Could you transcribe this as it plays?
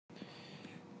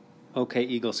Okay,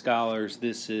 Eagle Scholars,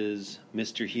 this is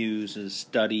Mr. Hughes'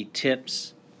 Study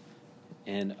Tips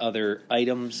and Other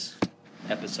Items,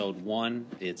 Episode 1.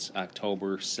 It's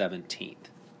October 17th.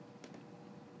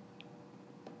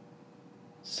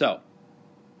 So,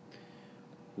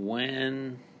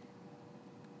 when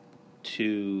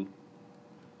to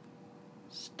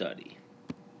study?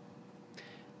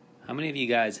 How many of you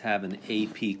guys have an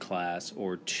AP class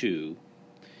or two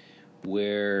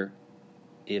where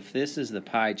if this is the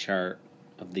pie chart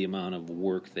of the amount of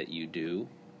work that you do,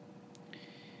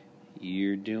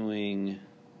 you're doing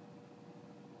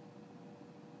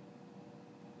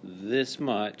this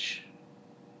much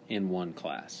in one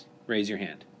class? Raise your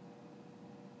hand.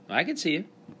 I can see you.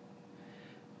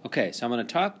 Okay, so I'm going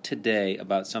to talk today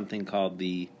about something called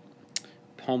the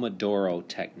Pomodoro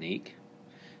Technique.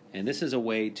 And this is a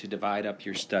way to divide up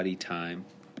your study time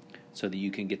so that you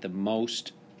can get the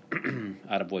most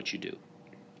out of what you do.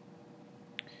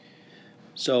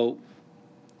 So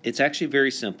it's actually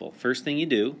very simple. First thing you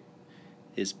do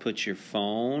is put your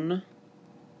phone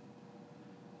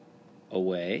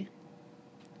away.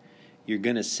 You're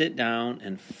going to sit down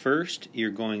and first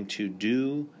you're going to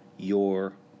do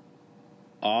your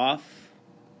offline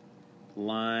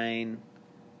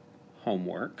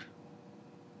homework.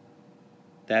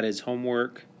 That is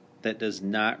homework that does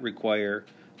not require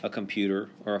a computer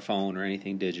or a phone or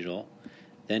anything digital.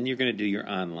 Then you're going to do your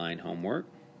online homework.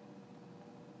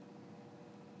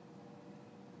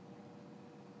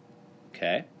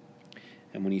 Okay?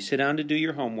 And when you sit down to do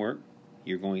your homework,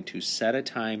 you're going to set a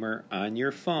timer on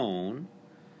your phone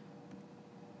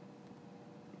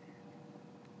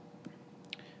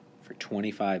for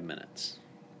 25 minutes.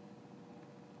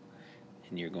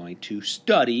 And you're going to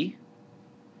study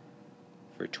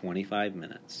for 25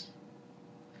 minutes.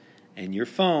 And your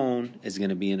phone is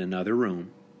going to be in another room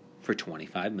for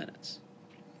 25 minutes.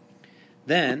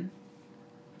 Then,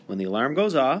 when the alarm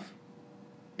goes off,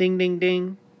 ding, ding,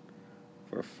 ding,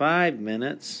 for 5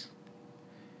 minutes,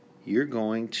 you're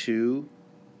going to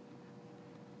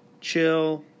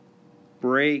chill,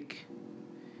 break,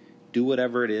 do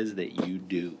whatever it is that you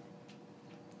do.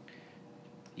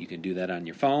 You can do that on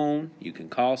your phone, you can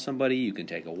call somebody, you can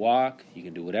take a walk, you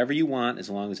can do whatever you want as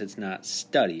long as it's not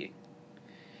studying.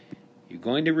 You're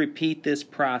going to repeat this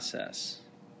process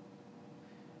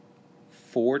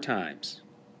 4 times.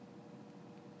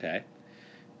 Okay?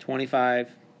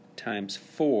 25 times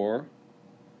 4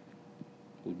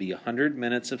 would be 100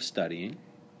 minutes of studying.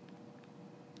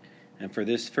 And for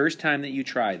this first time that you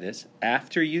try this,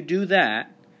 after you do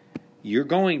that, you're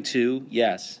going to,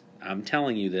 yes, I'm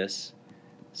telling you this,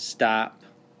 stop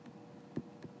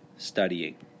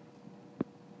studying.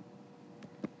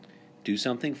 Do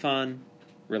something fun,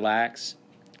 relax,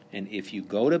 and if you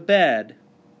go to bed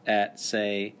at,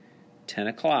 say, 10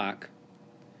 o'clock,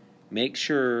 make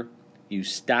sure you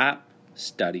stop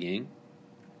studying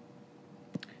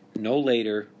no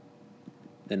later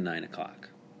than 9 o'clock.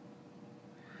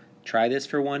 Try this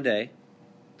for one day.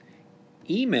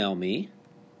 Email me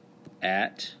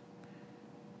at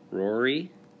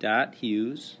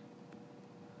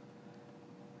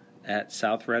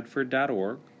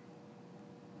rory.hughes@southredford.org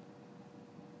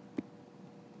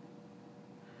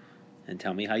and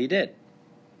tell me how you did.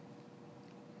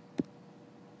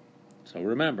 So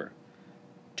remember,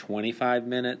 25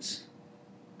 minutes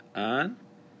on,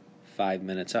 5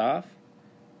 minutes off,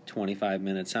 25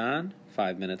 minutes on,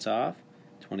 5 minutes off,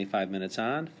 25 minutes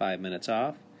on, 5 minutes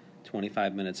off,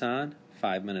 25 minutes on,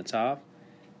 5 minutes off.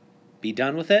 Be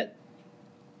done with it.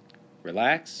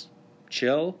 Relax,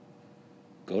 chill,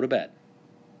 go to bed.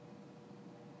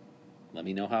 Let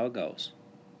me know how it goes.